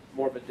in a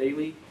more of a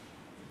daily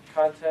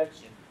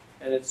context,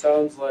 and it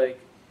sounds like,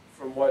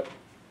 from what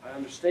I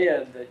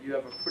understand, that you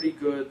have a pretty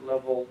good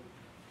level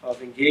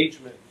of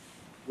engagement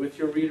with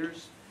your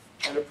readers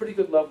and a pretty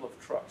good level of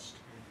trust.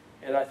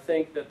 And I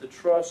think that the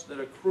trust that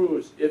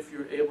accrues if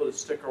you're able to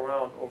stick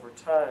around over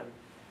time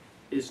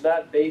is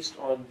not based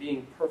on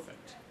being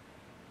perfect,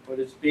 but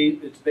it's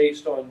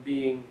based on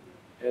being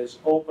as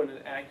open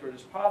and accurate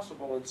as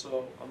possible. And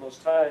so on those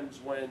times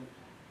when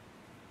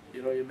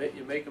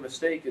you make a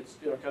mistake, it's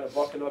kind of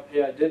bucking up,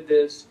 hey, I did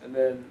this, and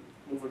then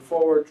moving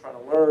forward, trying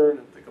to learn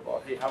and think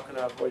about, hey, how can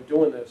I avoid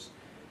doing this?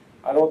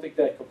 I don't think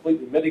that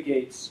completely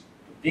mitigates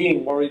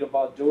being worried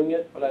about doing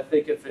it, but I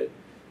think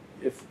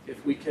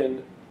if we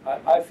can,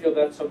 I feel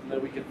that's something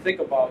that we can think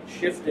about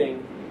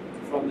shifting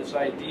from this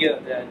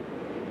idea that,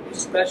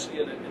 especially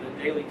in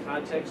a daily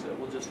context, that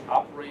we'll just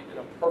operate in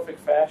a perfect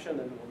fashion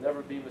and there will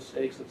never be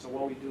mistakes, and so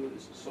when we do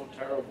this is so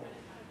terrible.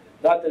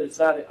 Not that it's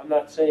not, I'm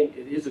not saying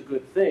it is a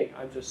good thing,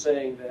 I'm just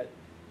saying that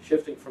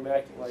shifting from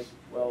acting like,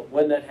 well,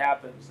 when that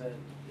happens, then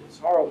it's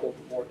horrible,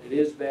 or it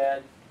is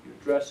bad, you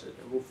address it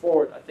and move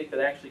forward. I think that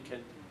actually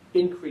can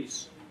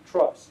increase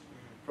trust,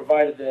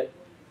 provided that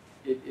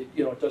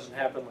it doesn't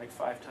happen like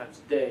 5 times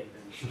a day.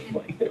 Then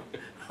like,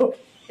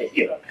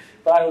 okay,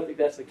 but I don't think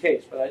that's the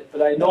case.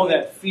 But I know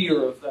that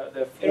fear of that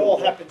fear. It all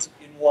happens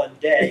in one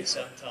day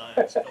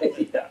sometimes.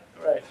 But yeah,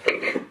 right.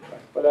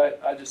 But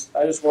I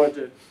just wanted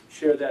to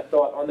share that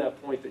thought on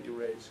that point that you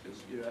raised,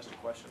 because you asked a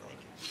question on it.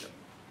 Yeah.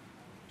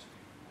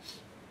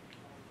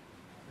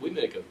 We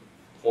make a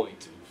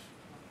point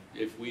of,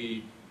 if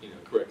we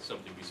correct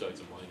something besides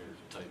a minor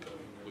typo,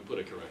 we put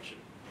a correction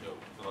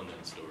note on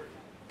that story.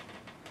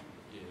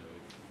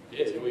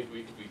 Yeah,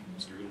 we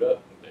screwed it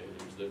up.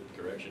 There's the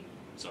correction.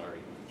 Sorry.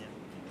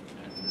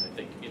 And I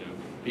think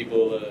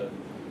people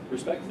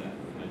respect that.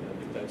 I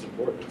think that's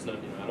important. It's not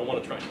I don't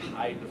want to try and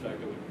hide the fact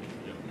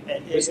that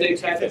and mistakes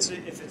happen.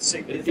 if it's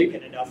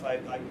significant enough, I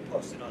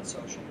posted on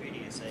social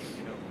media saying,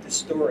 this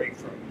story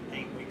from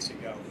 8 weeks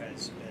ago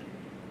has been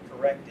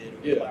corrected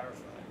or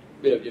clarified.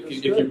 Yeah,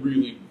 if you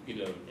really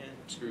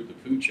screwed the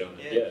pooch on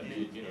it,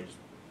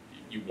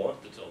 you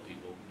want to tell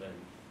people then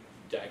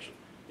to actually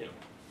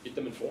get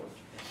them informed.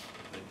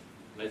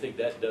 And I think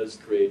that does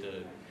create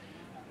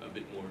a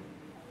bit more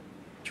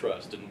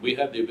trust. And we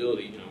have the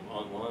ability,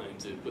 online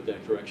to put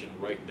that correction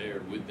right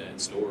there with that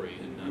story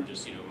and not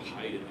just,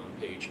 hide it on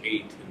page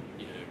 8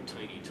 in,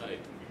 tiny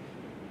type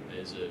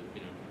as in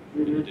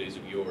the days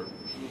of yore.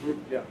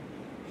 Yeah.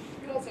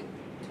 It also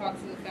talks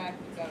to the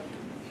fact of,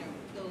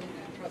 building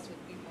that trust with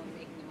people and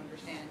making them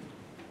understand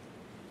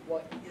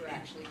what you're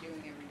actually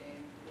doing every day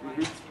and why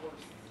it's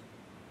worth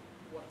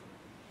what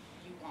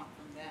you want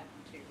from them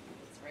too.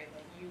 It's right,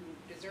 like you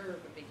deserve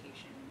a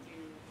vacation.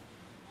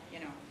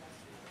 You're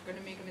going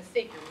to make a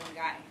mistake. You're one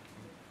guy,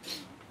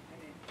 and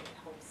it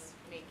helps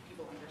make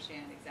people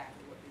understand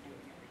exactly what you're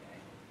doing every day.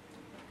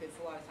 Because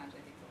a lot of times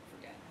I think they'll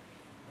forget,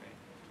 right,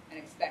 and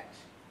expect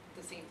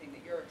the same thing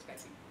that you're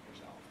expecting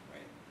yourself,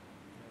 right?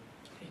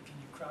 Hey, can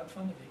you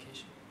crowdfund a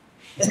vacation?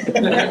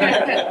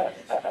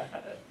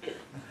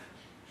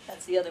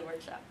 That's the other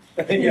workshop.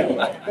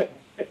 Yeah.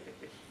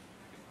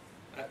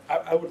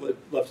 I would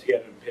love to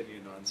get an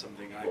opinion on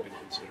something I've been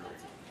considering.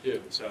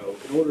 Yeah. So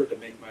in order to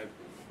make my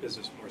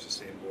business more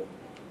sustainable,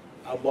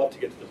 I'd love to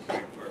get to the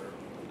point where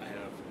I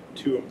have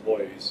 2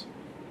 employees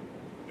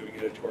doing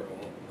editorial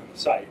on the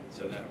site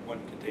so that one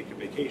can take a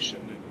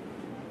vacation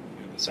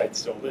and the site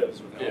still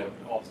lives without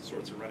all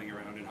sorts of running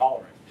around and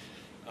hollering.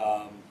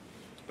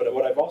 But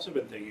what I've also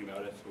been thinking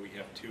about, if we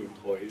have 2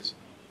 employees,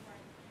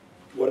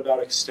 what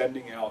about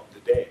extending out the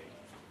day?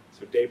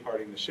 So day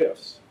parting the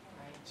shifts.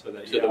 So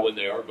that when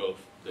they are both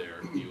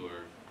there, you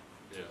are,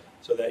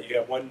 so that you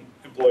have one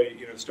employee,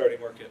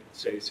 starting work at,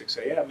 say, 6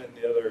 a.m. and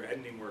the other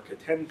ending work at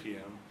 10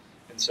 p.m.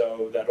 And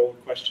so that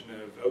old question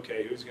of,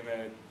 okay, who's going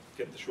to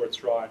get the short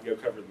straw and go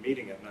cover the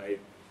meeting at night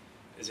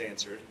is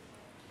answered.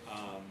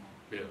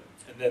 Yeah.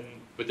 And then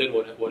But then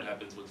what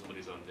happens when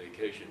somebody's on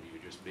vacation? You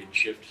just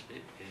mid-shift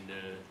it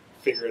and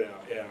figure it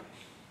out, yeah.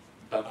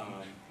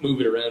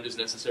 move it around as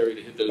necessary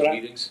to hit those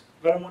meetings?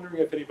 But I'm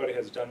wondering if anybody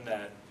has done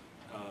that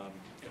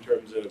in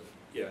terms of,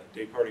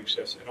 day parting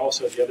shifts. And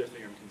also the other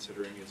thing I'm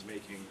considering is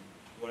making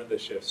one of the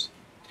shifts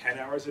 10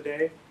 hours a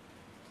day,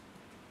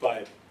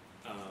 but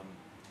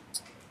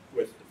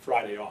with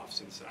Friday off,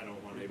 since I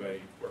don't want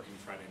anybody working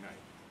Friday night.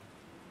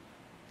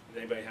 Has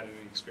anybody had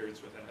any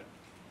experience with that?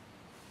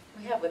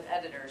 We have with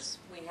editors.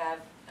 We have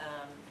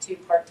 2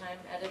 part-time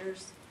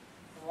editors.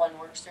 And one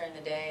works during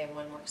the day and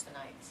one works the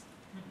nights.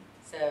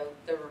 So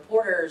the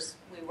reporters,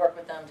 we work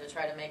with them to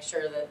try to make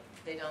sure that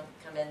they don't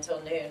come in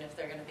till noon if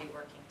they're going to be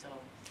working till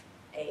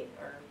 8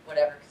 or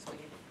whatever, because we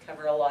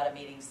cover a lot of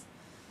meetings.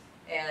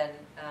 And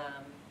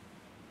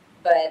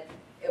but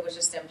it was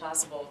just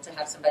impossible to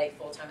have somebody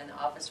full-time in the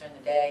office during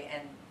the day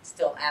and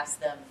still ask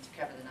them to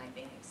cover the night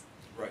meetings.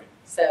 Right.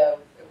 So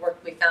it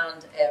worked. We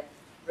found a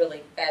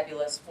really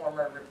fabulous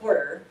former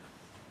reporter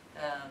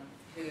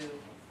who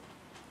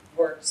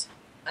worked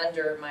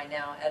under my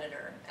now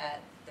editor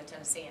at the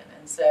Tennessean,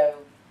 and so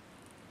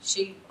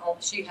she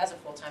has a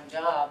full-time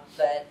job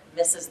but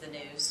misses the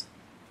news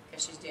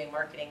because she's doing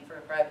marketing for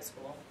a private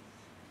school,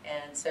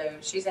 and so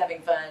she's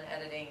having fun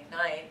editing at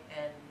night,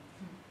 and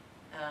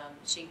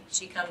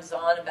she comes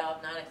on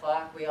about 9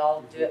 o'clock. We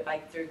all do it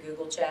through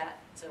Google Chat,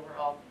 so we're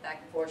all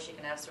back and forth. She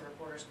can ask the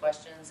reporters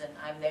questions, and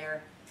I'm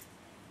there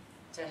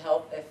to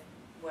help if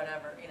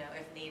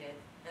needed.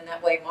 And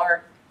that way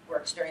Mark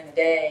works during the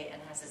day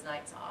and has his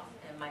nights off,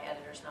 and my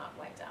editor's not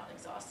wiped out,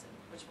 exhausted,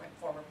 which my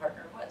former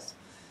partner was.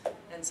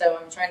 And so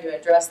I'm trying to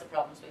address the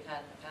problems we've had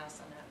in the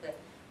past on that. But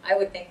I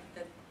would think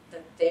that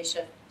the day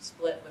shift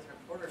split with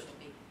reporters would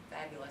be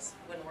fabulous.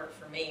 It wouldn't work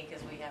for me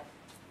because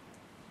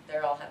they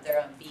all have their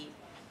own beat.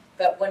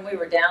 But when we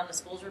were down the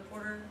schools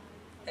reporter,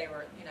 they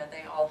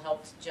all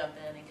helped jump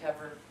in and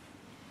cover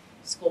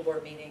school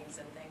board meetings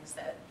and things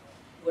that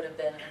would have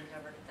been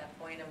uncovered at that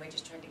point, and we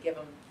just tried to give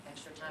them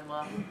extra time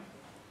off,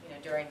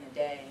 during the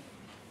day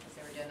as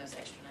they were doing those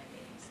extra night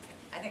meetings.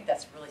 I think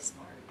that's really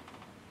smart.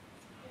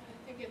 Yeah,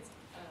 I think it's.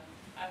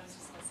 I was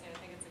just gonna say, I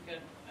think it's a good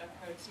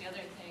approach. The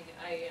other thing,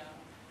 I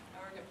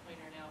work at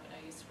Pointer now, but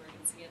I used to work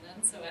at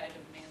CNN, so I had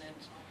to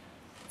manage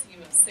a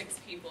team of 6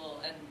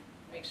 people and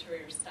make sure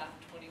you're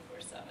staffed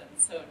 24/7.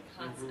 So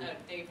constant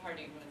day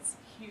parting was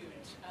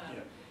huge.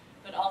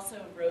 But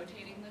also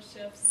rotating the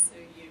shifts, so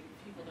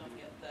people don't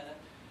get the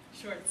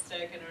short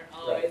stick and are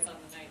always on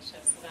the night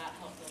shift, so that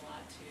helped a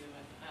lot too.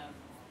 And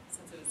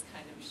since it was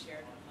kind of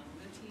shared among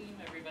the team,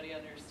 everybody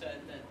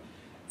understood that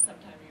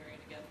sometime you were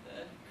going to get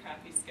the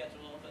crappy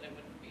schedule, but it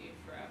wouldn't be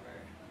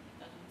forever.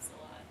 That helps a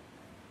lot.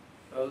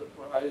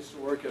 Well, I used to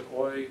work at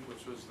OI,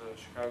 which was the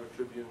Chicago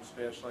Tribune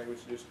Spanish language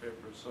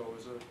newspaper, so it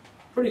was a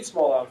pretty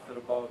small outfit,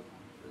 about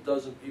a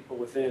dozen people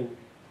within,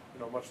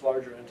 a much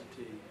larger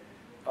entity.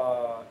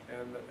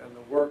 And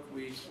the work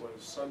week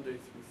was Sunday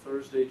through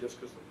Thursday, just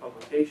because the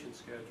publication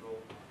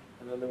schedule.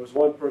 And then there was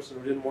one person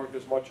who didn't work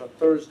as much on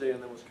Thursday,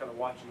 and then was kind of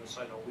watching the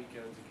site on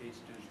weekends in case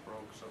news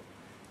broke. So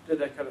did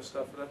that kind of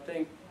stuff. And I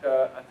think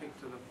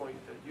to the point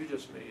that you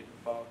just made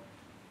about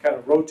kind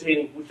of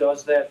rotating who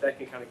does that, that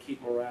can kind of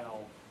keep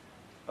morale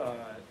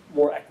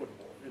more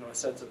equitable. A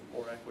sense of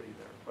more equity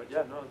there. But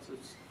yeah, no,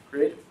 it's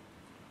creative.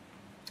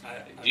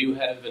 Do you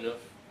have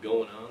enough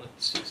going on at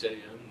 6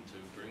 a.m. to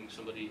bring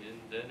somebody in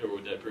then, or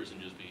would that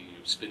person just be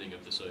spinning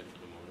up the site for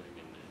the morning?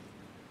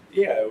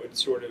 Yeah, it would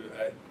sort of,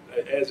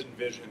 as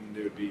envisioned,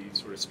 it would be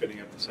sort of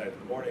spinning up the site in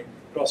the morning,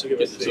 but also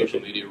give us the social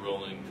media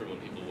rolling for when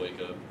people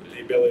wake up.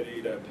 The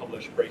ability to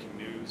publish breaking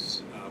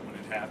news when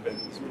it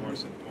happens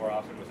more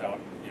often without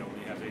me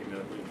having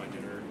to leave my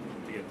dinner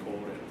to get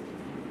cold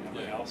at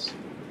my house.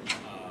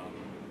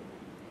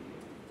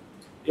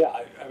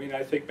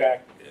 I think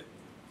back.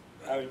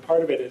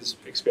 Part of it is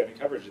expanding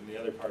coverage, and the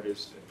other part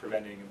is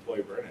preventing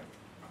employee burnout.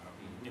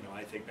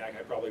 I think back,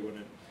 I probably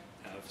wouldn't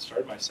have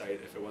started my site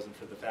if it wasn't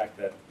for the fact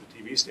that the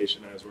TV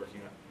station I was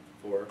working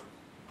for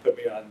put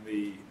me on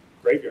the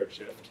graveyard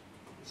shift.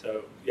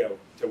 So,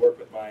 to work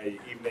with my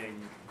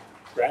evening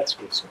grad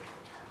school schedule,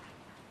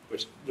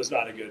 which was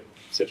not a good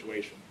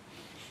situation.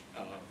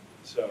 I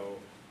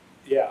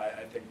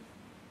think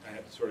I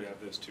have to sort of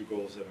have those 2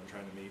 goals that I'm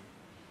trying to meet.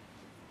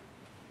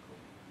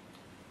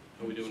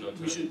 How are we doing on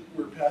time?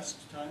 We're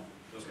past time.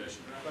 Okay. So we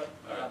should wrap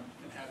up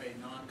and have a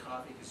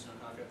non-coffee, because no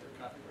coffee after a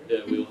coffee break.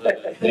 Yeah, we'll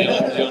have a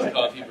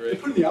non-coffee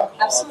break. Put in the alcohol.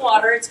 Have some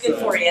water, it's good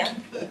for you.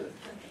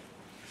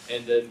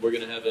 And then we're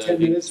going to have 10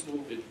 minutes.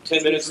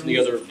 10 minutes in the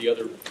other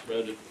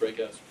round of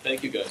breakouts.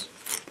 Thank you guys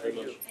very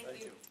much.